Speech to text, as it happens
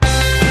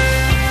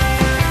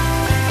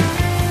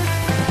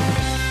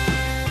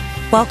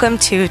Welcome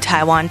to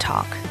Taiwan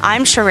Talk.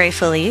 I'm Sheree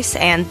Felice,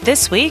 and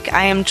this week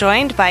I am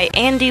joined by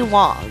Andy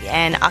Wong,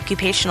 an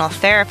occupational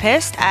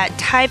therapist at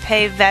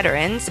Taipei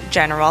Veterans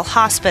General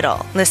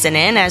Hospital. Listen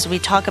in as we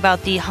talk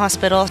about the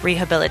hospital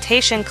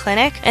rehabilitation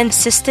clinic and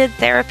assisted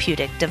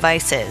therapeutic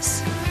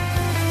devices.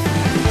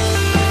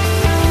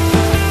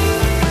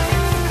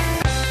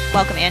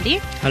 Welcome, Andy.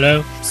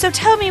 Hello. So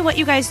tell me what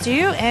you guys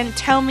do and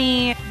tell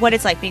me what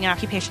it's like being an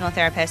occupational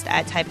therapist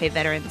at Taipei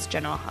Veterans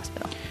General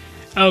Hospital.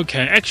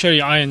 Okay, actually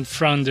I am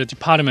from the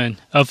Department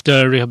of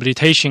the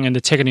Rehabilitation and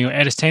the Technical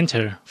Aid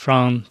Center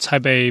from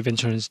Taipei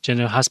Veterans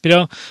General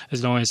Hospital,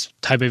 as long as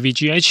Taipei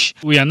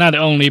VGH. We are not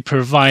only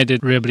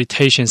provided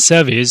rehabilitation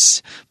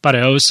service, but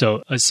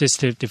also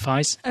assistive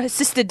device.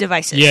 Assisted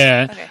devices?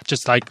 Yeah, okay.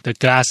 Just like the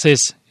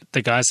glasses.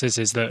 The glasses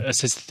is the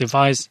assistive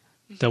device,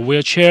 the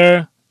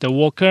wheelchair, the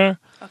walker.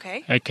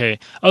 Okay.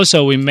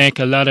 Also, we make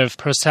a lot of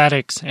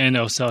prosthetics and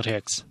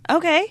orthotics.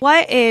 Okay.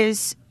 What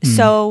is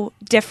so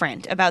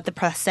different about the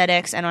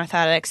prosthetics and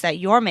orthotics that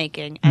you're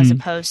making as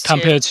opposed to...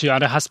 Compared to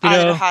other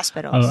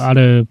hospitals?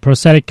 Other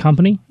prosthetic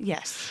company?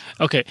 Yes.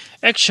 Okay.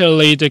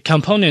 Actually, the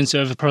components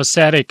of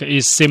prosthetic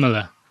is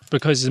similar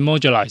because it's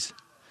modularized.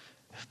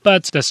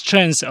 But the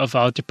strength of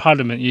our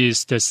department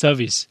is the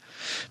service.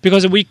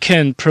 Because we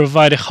can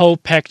provide a whole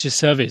package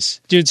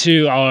service due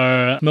to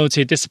our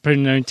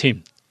multidisciplinary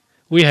team.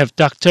 We have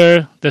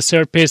doctor, the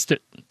therapist,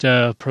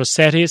 the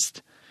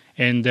prosthetist,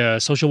 and the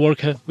social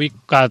worker. We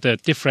got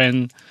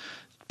different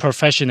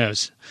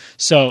professionals.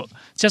 So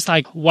just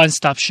like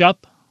one-stop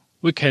shop,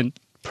 we can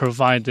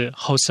provide the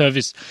whole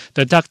service.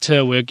 The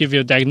doctor will give you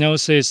a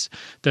diagnosis.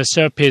 The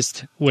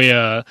therapist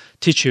will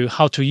teach you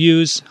how to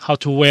use, how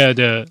to wear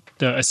the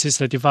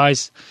assistive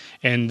device.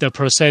 And the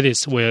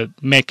prosthetist will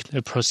make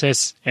the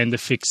process and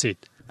fix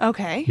it.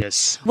 Okay.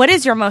 Yes. What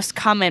is your most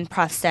common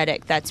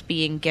prosthetic that's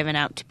being given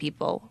out to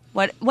people?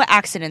 What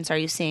accidents are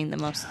you seeing the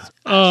most?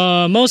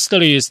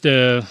 Mostly is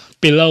the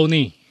below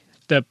knee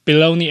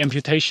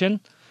amputation.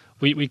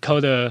 We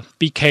call the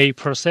BK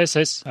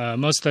processes.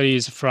 Mostly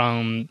is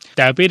from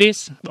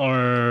diabetes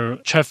or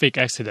traffic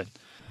accident.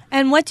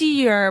 And what do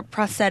your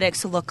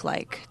prosthetics look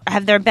like?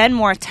 Have there been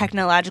more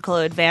technological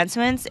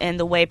advancements in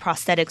the way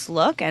prosthetics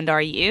look and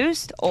are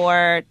used,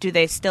 or do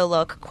they still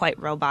look quite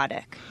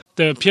robotic?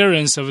 The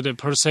appearance of the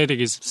prosthetic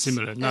is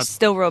similar. It's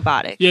still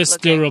robotic. Yes,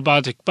 looking. still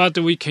robotic, but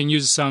we can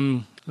use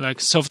some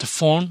soft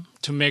form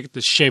to make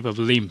the shape of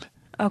limb.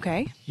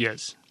 Okay.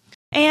 Yes.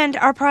 And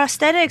are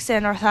prosthetics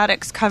and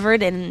orthotics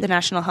covered in the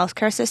national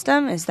healthcare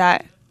system? Is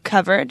that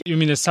covered? You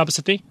mean the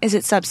subsidy? Is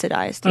it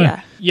subsidized?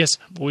 Yeah. Yes,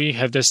 we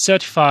have the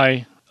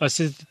certified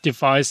assistive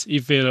device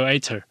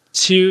evaluator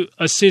to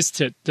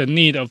assist the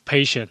need of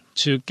patient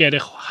to get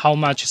how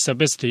much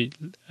subsidy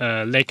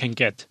they can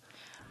get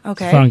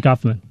from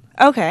government.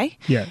 Okay.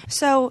 Yeah.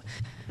 So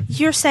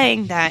you're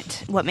saying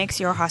that what makes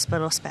your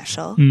hospital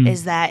special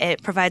is that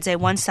it provides a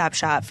one-stop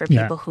shop for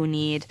people who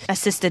need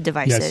assisted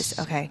devices. Yes.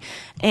 Okay.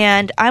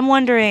 And I'm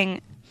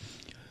wondering,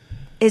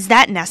 is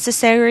that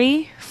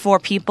necessary for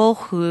people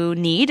who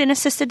need an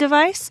assisted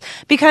device?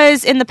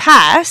 Because in the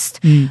past,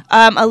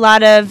 a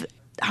lot of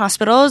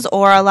hospitals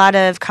or a lot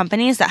of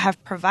companies that have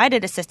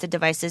provided assisted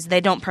devices, they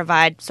don't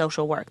provide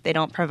social work. They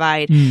don't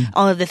provide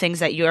all of the things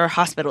that your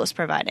hospital is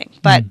providing.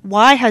 But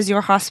why has your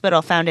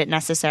hospital found it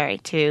necessary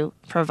to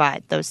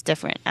provide those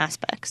different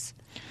aspects?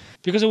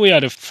 Because we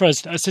are the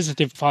first assistive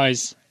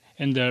device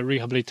in the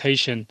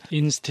rehabilitation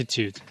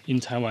institute in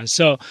Taiwan.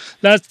 So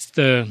that's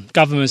the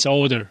government's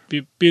order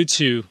built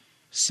to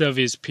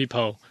service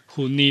people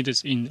who need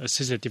an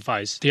assistive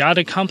device. The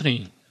other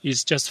company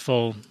is just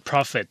for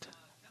profit.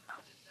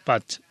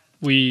 But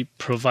we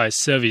provide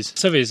service.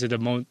 Service is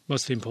the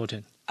most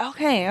important.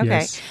 Okay.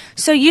 Yes.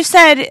 So you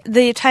said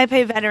the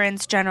Taipei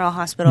Veterans General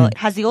Hospital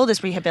has the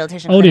oldest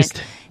rehabilitation clinic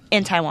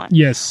in Taiwan.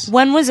 Yes.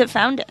 When was it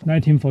founded?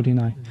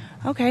 1949.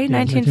 Okay,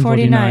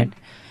 1949.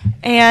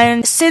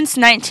 And since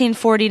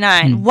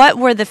 1949, what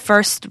were the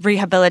first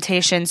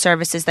rehabilitation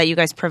services that you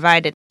guys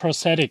provided?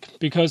 Prosthetic,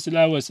 because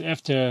that was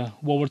after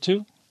World War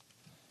II.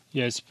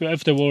 Yes,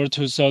 after World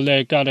War II, so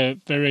they got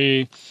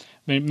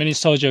many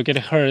soldiers get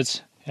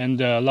hurt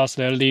and lost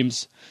their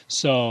limbs.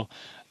 So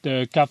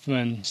the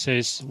government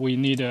says we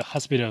need a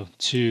hospital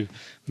to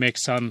make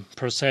some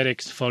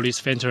prosthetics for these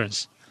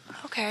veterans.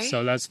 Okay.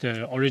 So that's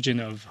the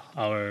origin of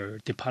our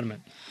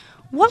department.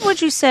 What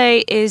would you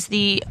say is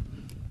the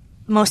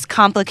most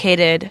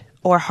complicated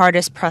or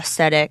hardest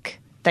prosthetic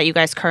that you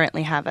guys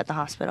currently have at the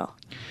hospital?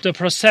 The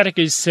prosthetic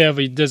itself,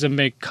 it doesn't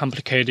make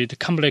complicated.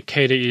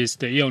 Complicated is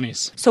the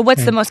illness. So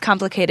what's the most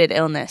complicated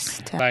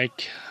illness?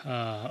 Like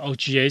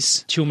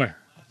OGS tumor,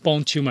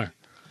 bone tumor.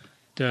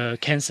 The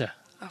cancer.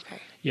 Okay.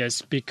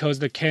 Yes, because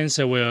the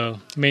cancer will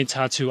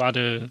meta to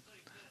other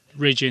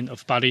region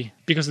of body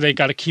because they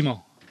got a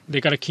chemo.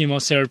 They got a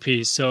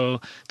chemotherapy.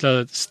 So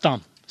the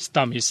stump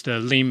is the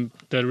limb,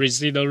 the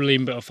residual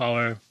limb of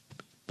our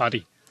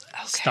body.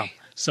 Okay. Stump.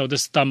 So the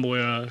stump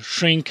will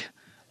shrink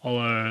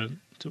or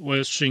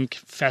will shrink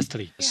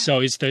fastly. Yeah. So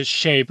it's the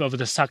shape of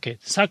the socket.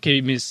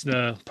 Socket means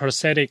the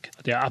prosthetic,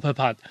 the upper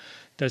part.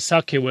 The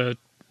socket will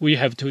we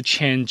have to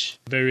change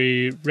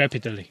very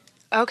rapidly.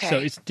 Okay. So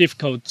it's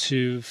difficult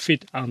to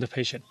fit on the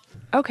patient.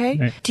 Okay.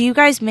 Right. Do you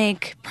guys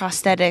make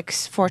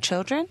prosthetics for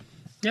children?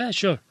 Yeah,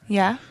 sure.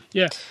 Yeah.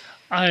 Yeah,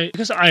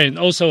 because I am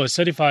also a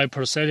certified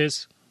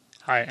prosthetist.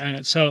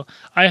 So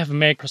I have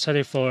made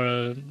prosthetic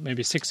for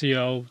maybe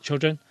 6-year-old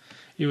children.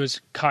 It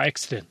was car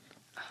accident.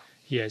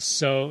 Yes,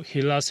 so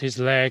he lost his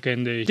leg,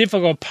 and the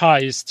difficult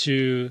part is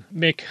to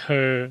make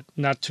her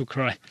not to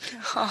cry.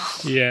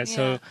 Yeah,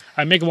 so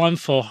I make one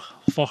for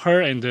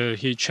her, and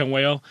he trained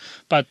well.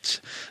 But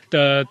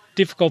the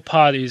difficult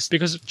part is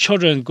because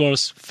children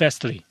grows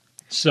fastly,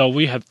 so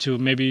we have to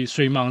maybe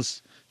 3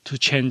 months to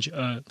change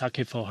a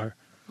socket for her.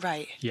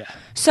 Right. Yeah.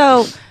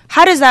 So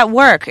how does that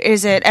work?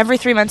 Is it every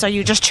 3 months, are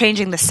you just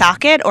changing the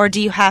socket, or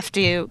do you have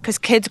to, because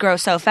kids grow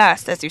so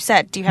fast, as you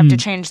said, do you have to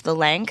change the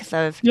length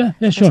of... Yeah,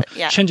 sure.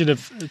 Yeah. Change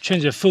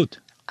the foot,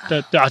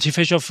 the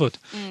artificial foot,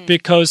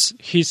 because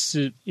his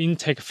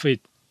intake feet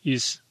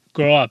is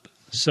grow up.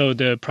 So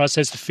the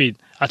processed feet,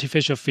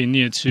 artificial feet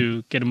need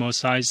to get more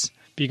size,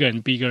 bigger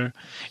and bigger,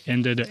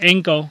 and the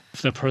angle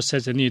of the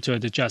processor need to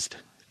adjust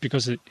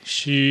because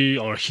she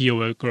or he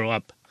will grow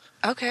up.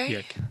 Okay.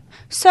 Yeah.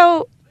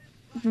 So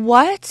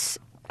what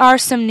are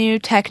some new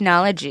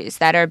technologies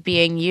that are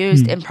being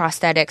used in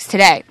prosthetics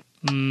today?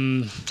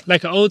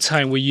 Like old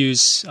time, we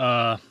use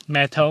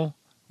metal,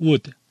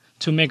 wood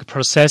to make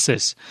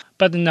prostheses,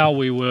 but now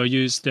we will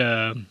use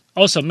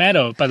also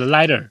metal, but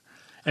lighter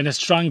and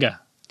stronger,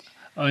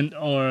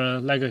 or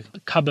like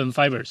carbon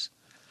fibers.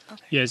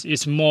 Okay. Yes,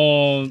 it's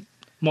more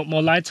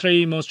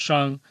lightly, more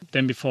strong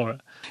than before.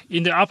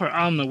 In the upper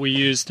arm, we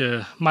use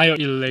the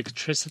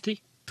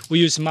myoelectricity. We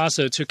use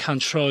muscle to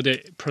control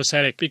the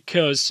prosthetic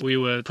because we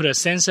will put a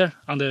sensor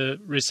on the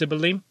receiver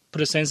limb,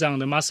 put a sensor on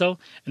the muscle,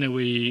 and then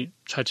we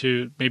try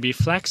to maybe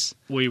flex.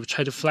 We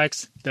try to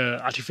flex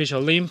the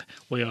artificial limb,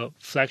 will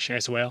flex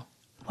as well.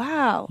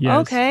 Wow. Yes.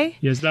 Okay.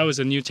 Yes, that was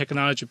a new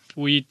technology.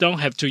 We don't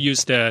have to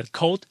use the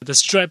cord, the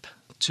strap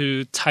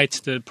to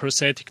tight the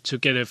prosthetic to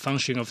get a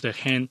function of the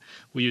hand.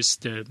 We use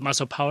the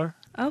muscle power.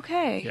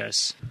 Okay.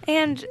 Yes.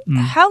 And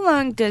how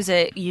long does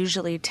it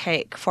usually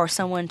take for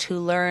someone to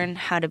learn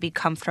how to be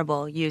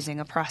comfortable using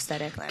a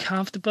prosthetic limb?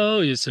 Comfortable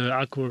is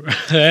awkward.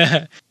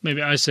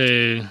 Maybe I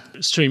say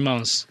 3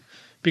 months.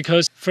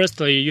 Because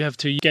firstly, you have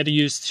to get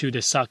used to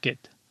the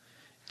socket.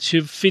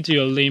 To fit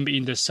your limb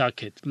in the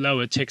socket, that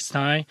will take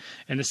time.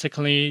 And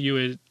secondly, you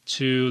will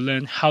to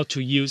learn how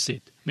to use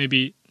it.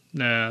 Maybe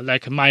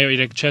like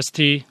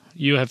myoelectricity,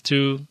 you have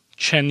to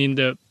train in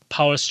the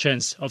power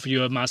strength of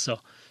your muscle,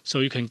 so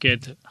you can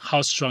get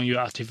how strong your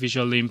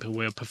artificial limb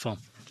will perform.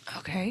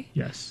 Okay.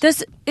 Yes.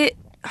 Does it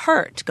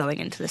hurt going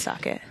into the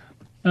socket?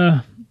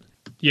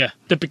 Yeah,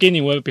 the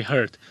beginning will be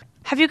hurt.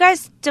 Have you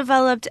guys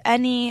developed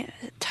any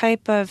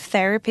type of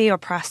therapy or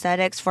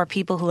prosthetics for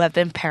people who have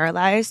been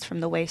paralyzed from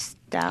the waist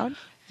down?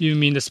 You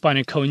mean the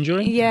spinal cord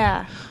injury?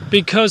 Yeah.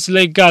 Because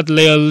they got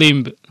their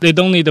limb, they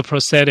don't need a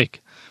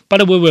prosthetic.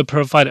 But we will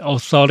provide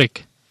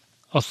orthotic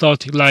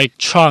like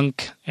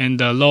trunk and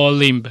the lower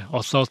limb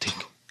orthotic.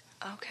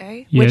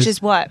 Okay. Yes. Which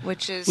is what?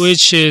 Which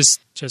is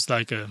just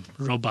like a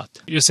robot.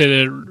 You say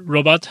the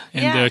robot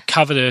and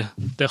cover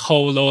the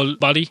whole lower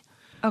body.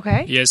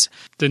 Okay. Yes.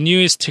 The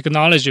newest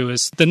technology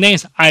is, the name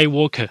is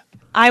iWalker.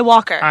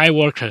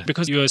 iWalker.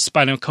 Because your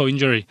spinal cord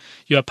injury,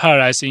 you are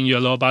paralyzed in your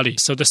lower body.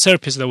 So the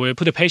therapist will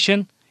put the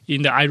patient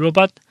in the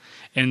iRobot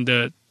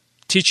and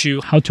teach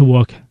you how to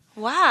walk.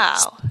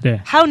 Wow.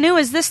 Yeah. How new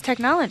is this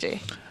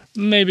technology?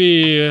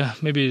 Maybe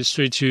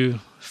 3 to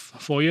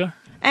 4 years.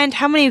 And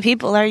how many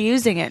people are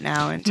using it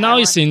now in Taiwan? Now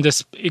it's in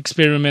this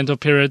experimental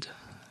period.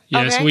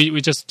 Yes, Okay.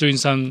 we're just doing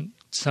some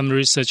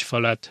research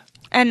for that.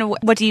 And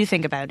what do you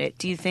think about it?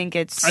 Do you think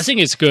it's... I think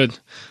it's good,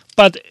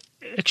 but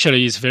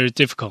actually it's very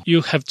difficult.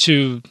 You have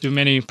to do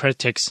many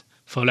practice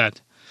for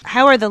that.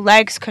 How are the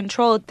legs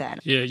controlled then?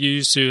 Yeah, you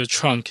use your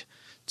trunk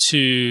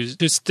to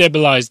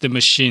stabilize the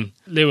machine.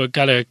 They will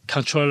got a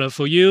controller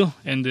for you,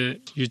 and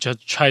you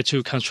just try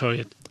to control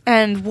it.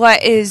 And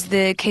what is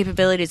the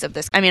capabilities of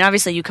this? I mean,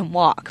 obviously you can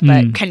walk,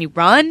 but can you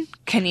run?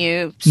 Can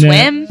you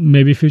swim?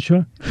 Maybe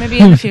future. Maybe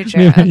in the future.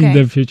 Okay. In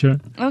the future.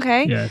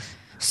 Okay. Yes.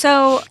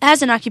 So,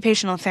 as an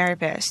occupational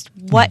therapist,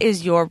 what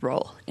is your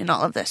role in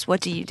all of this?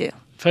 What do you do?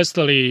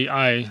 Firstly,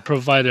 I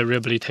provide a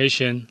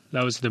rehabilitation.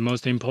 That was the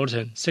most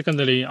important.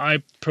 Secondly,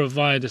 I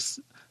provide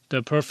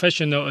the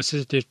professional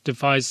assistive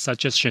device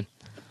suggestion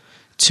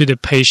to the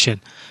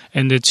patient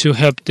and to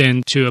help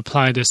them to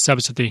apply the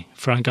subsidy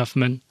from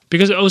government.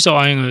 Because also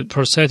I am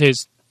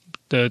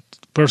the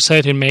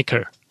prosthetic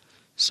maker,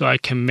 so I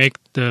can make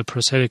the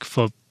prosthetic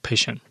for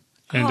patient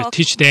and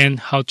teach them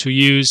how to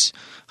use,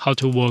 how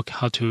to work,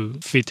 how to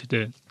fit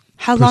the.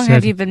 How long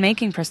have you been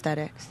making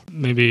prosthetics?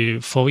 Maybe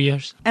 4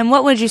 years. And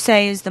what would you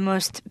say is the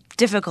most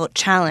difficult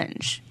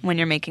challenge when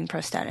you're making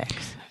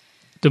prosthetics?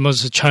 The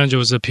most challenge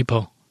was the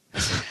people.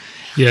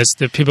 Yes,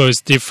 the people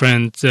is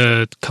different,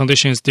 the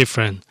condition is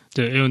different,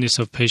 the illness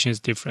of patient is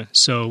different.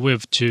 So we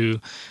have to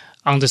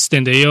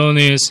understand the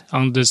illness,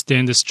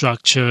 understand the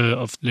structure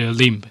of the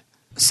limb.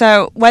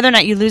 So whether or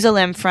not you lose a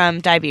limb from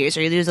diabetes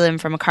or you lose a limb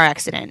from a car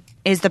accident,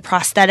 is the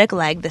prosthetic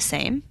leg the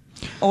same?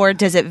 Or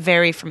does it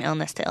vary from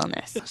illness to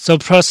illness? So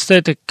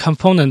prosthetic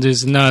component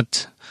is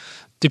not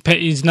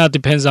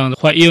depends on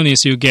what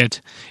illness you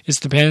get. It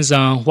depends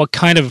on what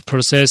kind of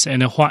process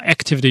and what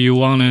activity you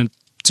want to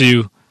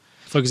do.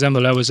 For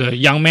example, there was a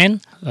young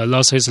man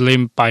lost his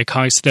limb by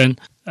car accident,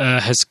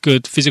 has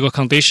good physical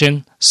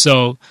condition,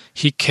 so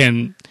he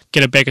can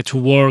get back to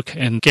work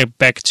and get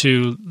back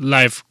to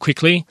life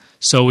quickly.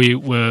 So we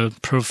will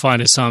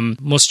provide some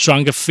more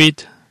stronger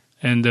feet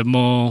and a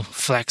more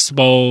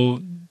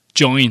flexible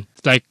joint,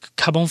 like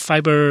carbon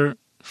fiber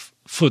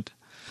foot.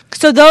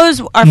 So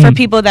those are for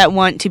people that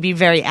want to be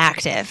very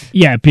active.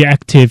 Yeah, be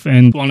active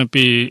and want to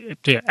be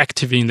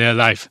active in their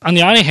life. On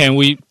the other hand,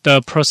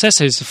 the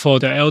process is for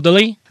the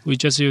elderly. We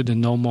just use the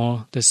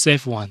normal, the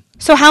safe one.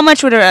 So how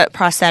much would a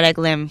prosthetic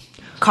limb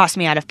cost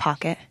me out of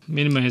pocket?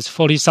 Minimum is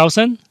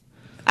 40,000.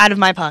 Out of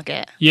my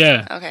pocket?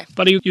 Yeah. Okay.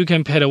 But you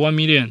can pay the 1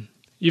 million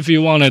if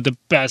you wanted the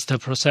best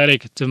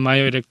prosthetic, the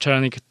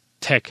myoelectronic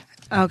tech.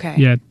 Okay.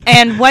 Yeah.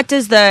 And what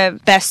does the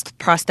best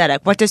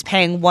prosthetic, what does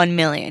paying 1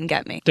 million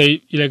get me?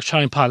 The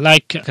electronic part,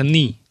 like a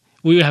knee.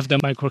 We have the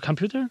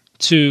microcomputer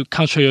to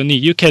control your knee.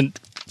 You can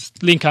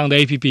link on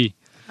the app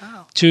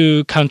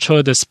to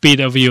control the speed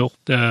of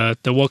the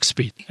walk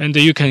speed. And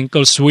you can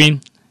go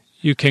swim.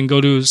 You can go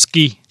to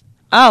ski.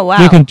 Oh,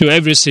 wow. You can do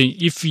everything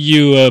if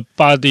your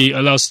body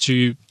allows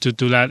you to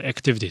do that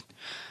activity.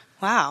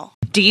 Wow.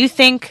 Do you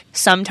think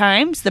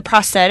sometimes the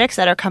prosthetics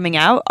that are coming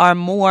out are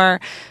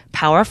more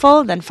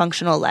powerful than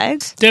functional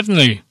legs?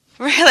 Definitely.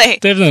 Really?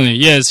 Definitely,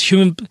 yes.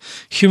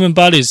 Human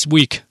body is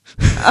weak.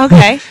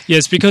 Okay.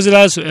 Yes, because it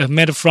was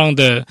made from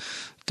the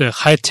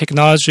high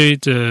technology,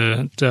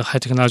 the high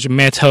technology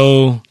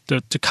metal,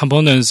 the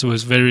components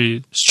was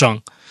very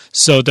strong.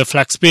 So the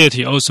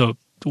flexibility also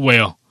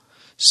well.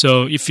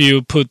 So if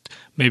you put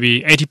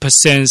maybe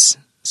 80%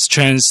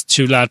 strength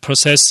to that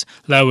process,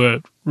 that will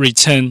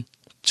return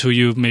to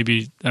you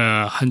maybe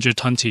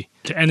 120,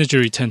 the energy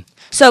return.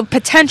 So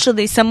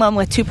potentially someone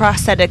with two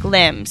prosthetic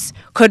limbs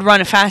could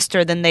run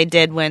faster than they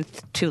did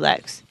with two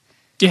legs.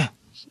 Yeah,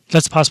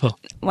 that's possible.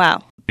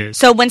 Wow. Yes.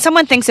 So when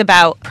someone thinks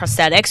about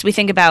prosthetics, we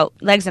think about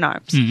legs and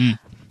arms. Mm-hmm.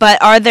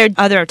 But are there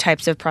other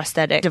types of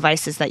prosthetic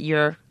devices that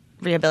your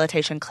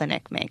rehabilitation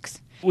clinic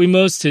makes? We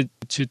mostly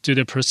to do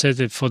the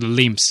prosthetic for the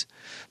limbs,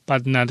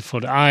 but not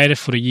for the eye,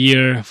 for the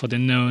ear, for the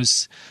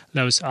nose.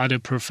 That was other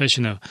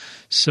professional.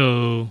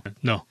 So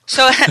no.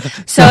 So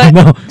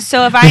No.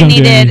 so if I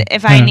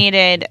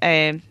needed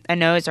a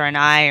nose or an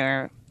eye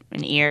or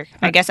an ear,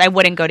 I guess I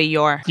wouldn't go to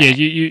your. Yeah,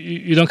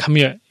 you don't come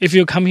here. If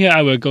you come here,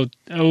 I will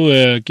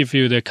give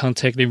you the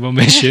contact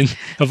information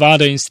of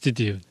other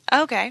institute.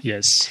 Okay.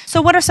 Yes.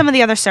 So what are some of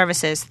the other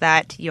services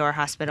that your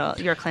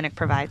clinic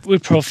provides? We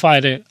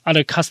provide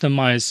other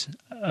customized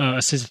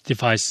assistive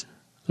device,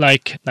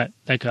 like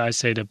I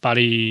say, the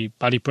body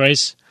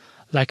brace,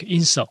 like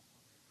insole,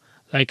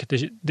 like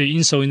the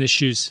insole in the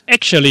shoes.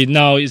 Actually,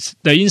 now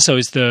the insole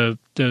is the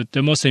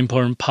most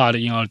important part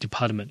in our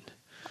department.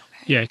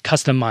 Okay. Yeah,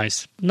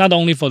 customized, not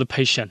only for the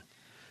patient,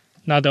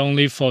 not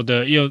only for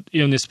the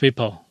illness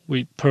people.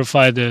 We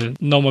provide the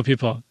normal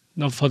people,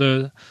 not for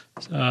the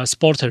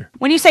sporter.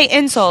 When you say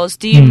insoles,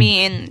 do you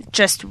mean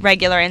just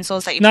regular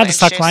insoles that you not put in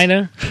sock shoes?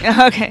 liner?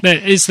 Okay.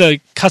 It's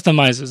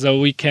customized, so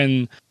we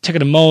can take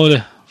the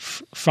mold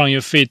from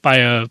your feet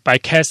by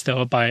cast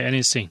or by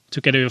anything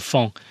to get your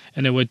phone,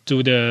 and then we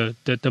do the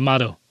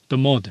model, the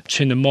mold,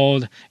 train the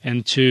mold,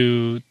 and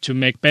to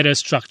make better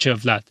structure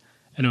of that.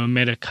 And we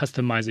made a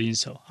customized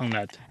insole on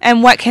that.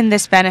 And what can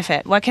this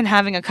benefit? What can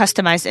having a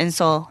customized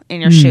insole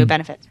in your shoe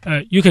benefit?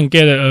 You can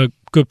get a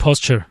good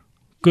posture,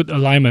 good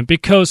alignment.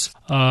 Because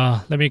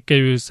let me give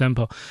you an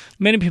example.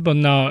 Many people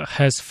now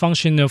has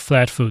functional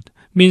flat foot,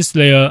 means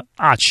their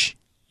arch.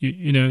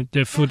 You know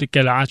the foot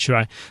get an arch,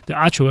 right? The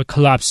arch will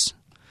collapse.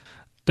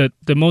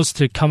 The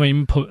most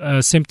common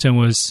symptom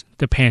was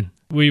the pain.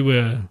 We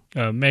will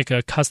make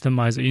a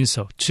customized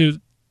insole to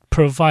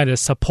provide a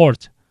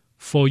support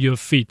for your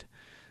feet.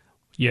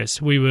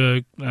 Yes, we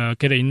will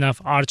get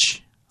enough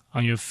arch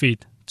on your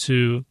feet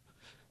to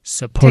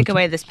support. Take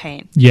away this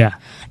pain. Yeah.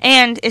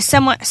 And is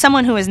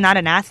someone who is not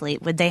an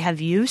athlete, would they have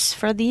use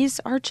for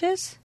these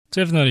arches?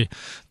 Definitely.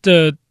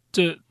 The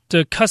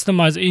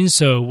customized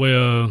insole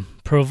will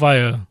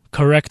provide a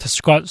correct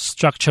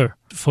structure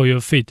for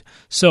your feet.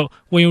 So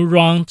when you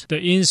run,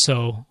 the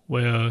insole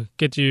will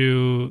get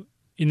you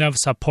enough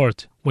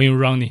support when you're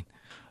running.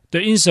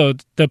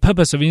 The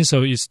purpose of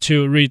insole is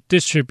to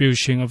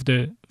redistribution of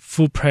the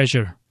foot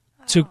pressure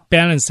to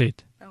balance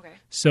it. Okay.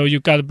 So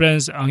you got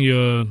balance on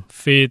your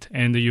feet,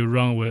 and you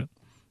run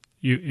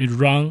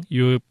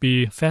you'll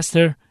be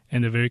faster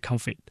and very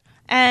comfy.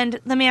 And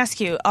let me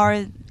ask you,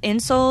 are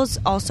insoles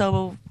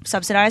also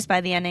subsidized by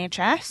the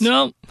NHS?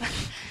 No.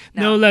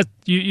 No, that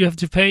you have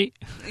to pay.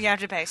 You have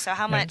to pay. So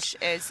how much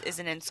is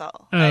an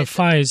insole?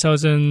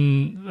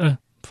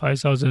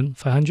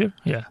 5,500.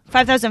 Yeah.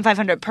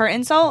 5,500 per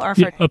insole, or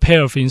for a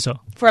pair of insole.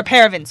 For a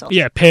pair of insoles?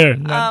 Yeah, pair.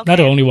 Not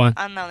the only one.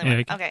 I'm the only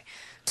one. Okay.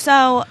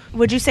 So,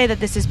 would you say that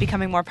this is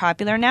becoming more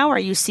popular now? Are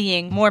you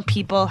seeing more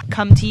people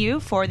come to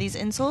you for these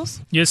insoles?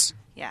 Yes.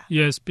 Yeah.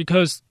 Yes,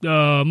 because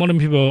modern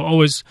people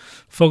always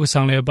focus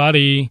on their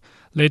body.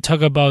 They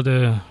talk about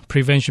the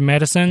prevention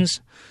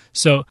medicines.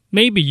 So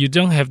maybe you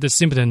don't have the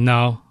symptom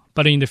now,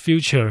 but in the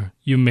future,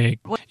 you may.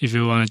 If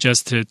you want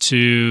just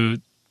to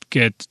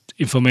get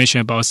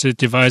information about the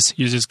device,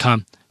 you just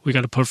come. We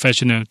got a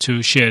professional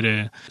to share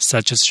the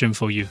suggestion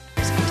for you.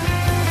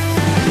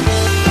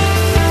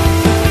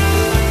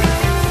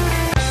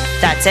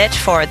 That's it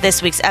for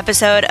this week's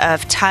episode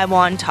of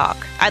Taiwan Talk.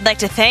 I'd like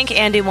to thank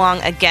Andy Wong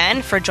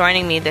again for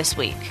joining me this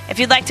week. If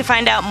you'd like to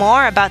find out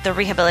more about the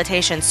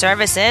rehabilitation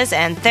services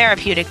and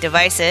therapeutic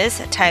devices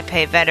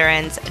Taipei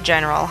Veterans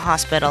General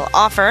Hospital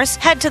offers,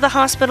 head to the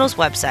hospital's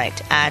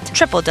website at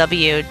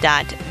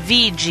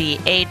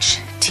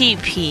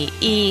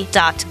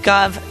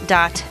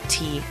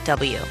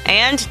www.vghtpe.gov.tw.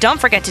 And don't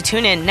forget to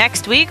tune in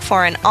next week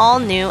for an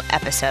all-new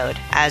episode.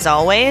 As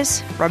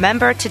always,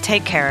 remember to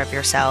take care of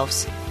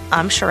yourselves.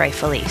 I'm Sheree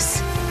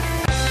Felice.